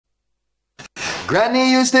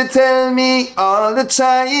Granny used to tell me all the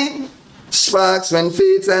time, sparks when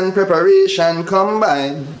faith and preparation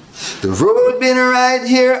combine. The road been right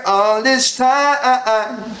here all this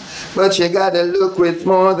time, but you gotta look with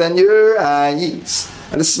more than your eyes.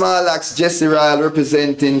 And the small axe Jesse Ryle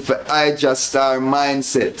representing for I Just Star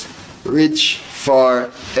Mindset, rich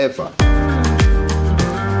forever.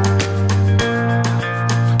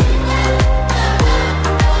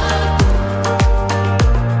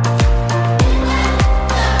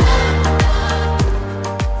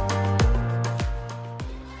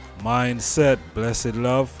 Mindset, blessed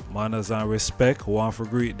love, manners and respect. One for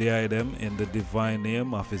greet the item in the divine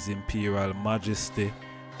name of His Imperial Majesty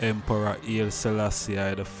Emperor Haile Selassie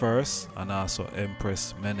I and also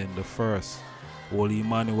Empress Menen I. Holy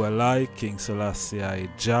Emmanuel I, King Selassie I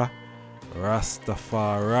Jah,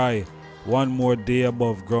 Rastafari. One more day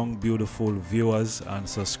above ground, beautiful viewers and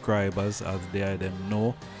subscribers, as the item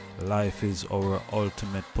know, life is our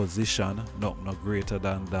ultimate position, not no greater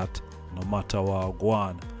than that, no matter what go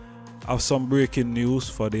on. I have some breaking news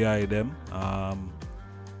for the item.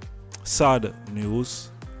 Sad news.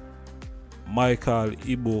 Michael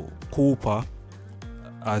Ibu Cooper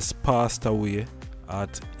has passed away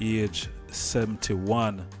at age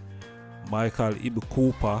 71. Michael Ibu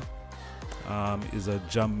Cooper is a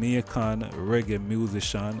Jamaican reggae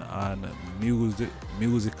musician and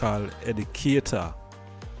musical educator.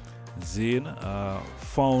 Zane,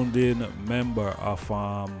 founding member of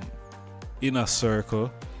Inner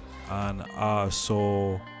Circle and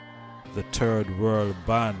also the Third World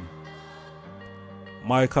Band.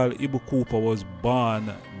 Michael Ibu Cooper was born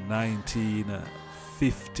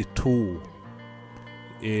 1952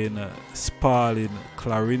 in Spalding,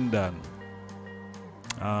 Clarendon.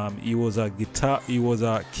 He was a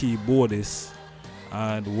keyboardist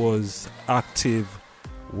and was active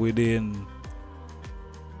within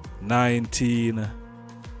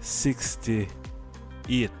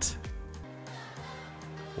 1968.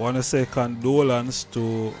 Want to say condolence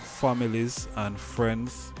to families and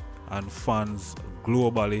friends and fans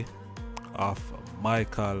globally of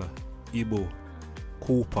Michael Ibu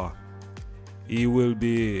Cooper. He will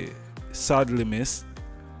be sadly missed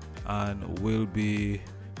and will be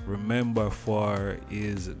remembered for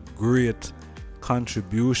his great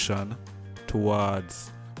contribution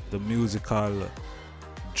towards the musical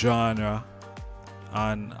genre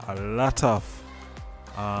and a lot of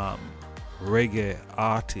reggae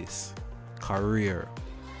artists' career.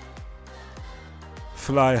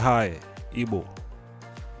 Fly high, Ibu.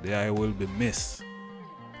 The eye will be missed.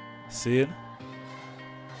 See?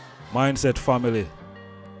 Mindset family.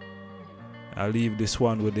 I leave this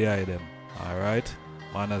one with the item. Alright?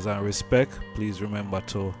 Manners and respect. Please remember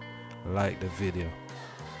to like the video.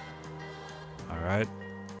 Alright?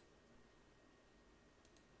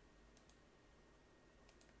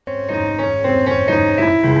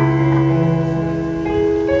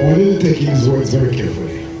 I will take his words very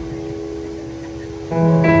carefully.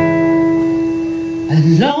 A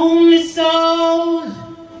lonely soul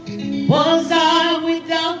was I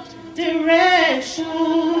without direction.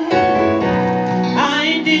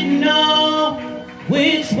 I didn't know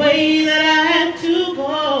which way that I had to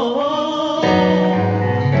go.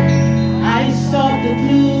 I sought the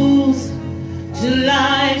clues to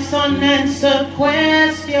life's unanswered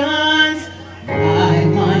questions. My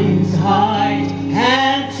mind's heart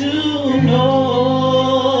had to know.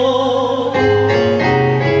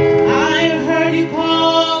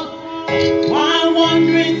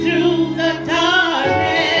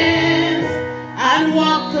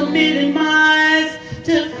 A million miles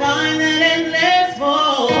to find that endless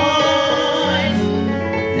voice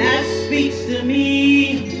that speaks to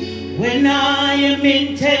me when I am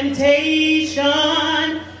in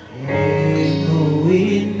temptation,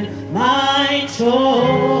 echoing my choice.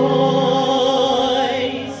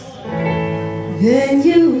 Then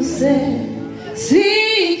you said,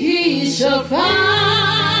 seek ye shall find.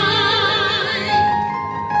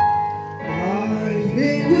 I've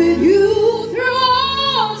been with you through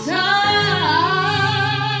all time.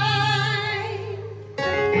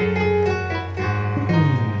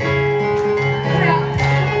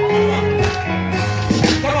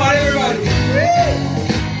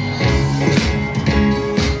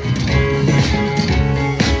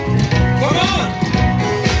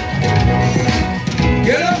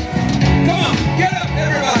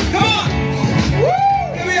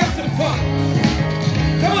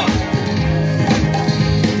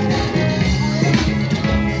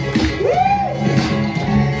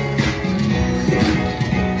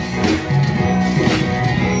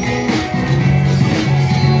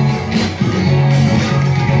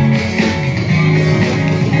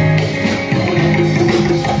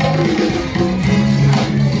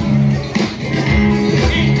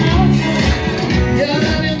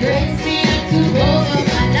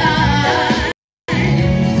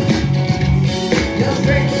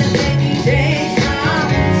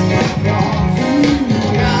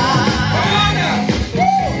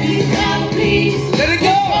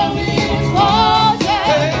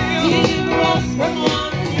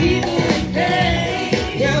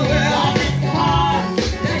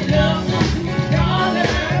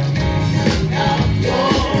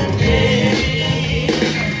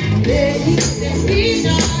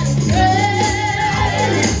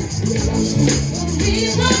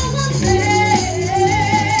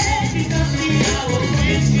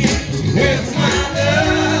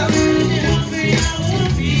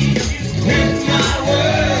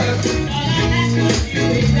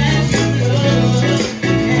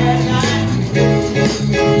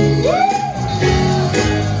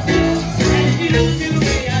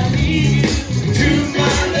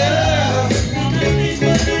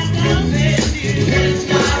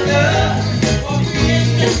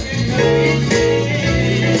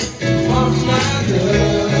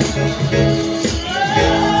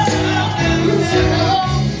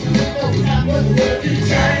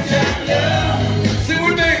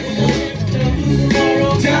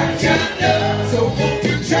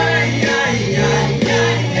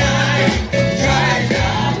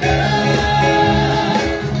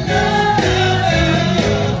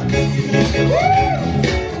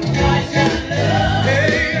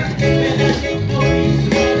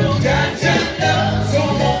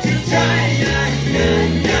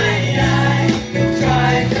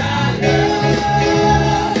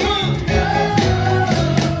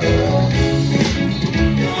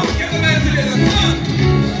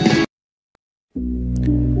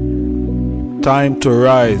 Time to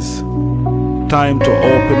rise. Time to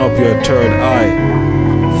open up your third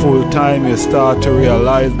eye. Full time you start to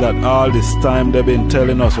realize that all this time they've been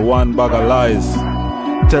telling us one bag of lies.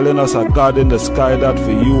 Telling us a God in the sky that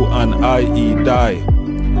for you and I he die.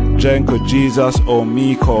 Jenko Jesus or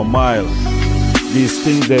meek or mild. These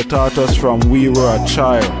things they taught us from we were a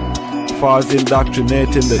child. False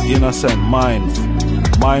indoctrinating the innocent minds.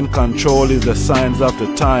 Mind control is the signs of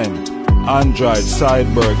the time. Android,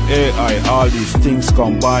 cyborg, AI, all these things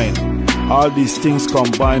combined. All these things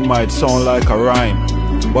combined might sound like a rhyme,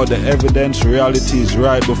 but the evidence reality is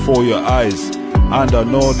right before your eyes. Under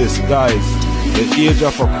no disguise, the age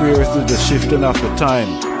of Aquarius is the shifting of the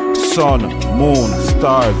time. Sun, moon,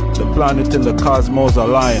 stars, the planet in the cosmos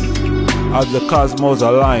align. As the cosmos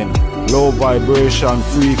align, low vibration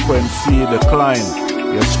frequency decline.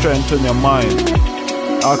 You strengthen your mind.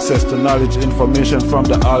 Access to knowledge, information from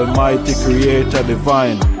the Almighty Creator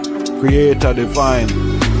Divine. Creator Divine.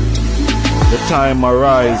 The time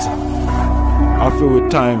arise. I feel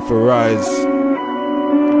with time for rise.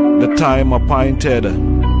 The time appointed,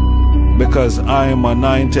 because I am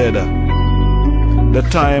anointed. The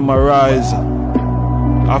time arise.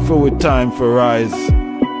 I feel with time for rise.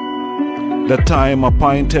 The time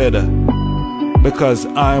appointed, because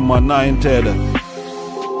I am anointed.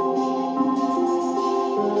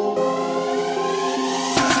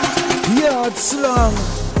 Yard slang.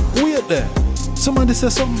 Wait there. Somebody say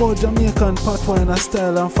something about Jamaican patois and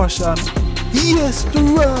style and fashion. Yes, to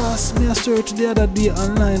Ras. Me a search the other day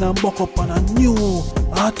online and buck up on a new,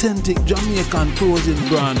 authentic Jamaican clothing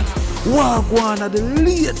brand. Wagwan are the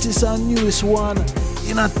latest and newest one.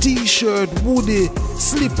 In a t-shirt, hoodie,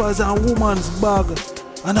 slippers and woman's bag.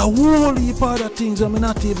 And a whole heap of other things I may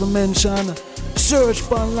not even mention. Search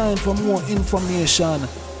online for more information.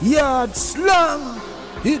 Yard slang.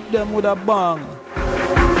 Hit them with a bang. Smash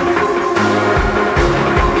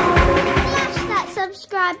that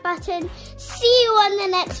subscribe button. See you on the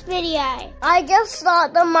next video. I just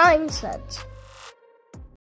start the mindset.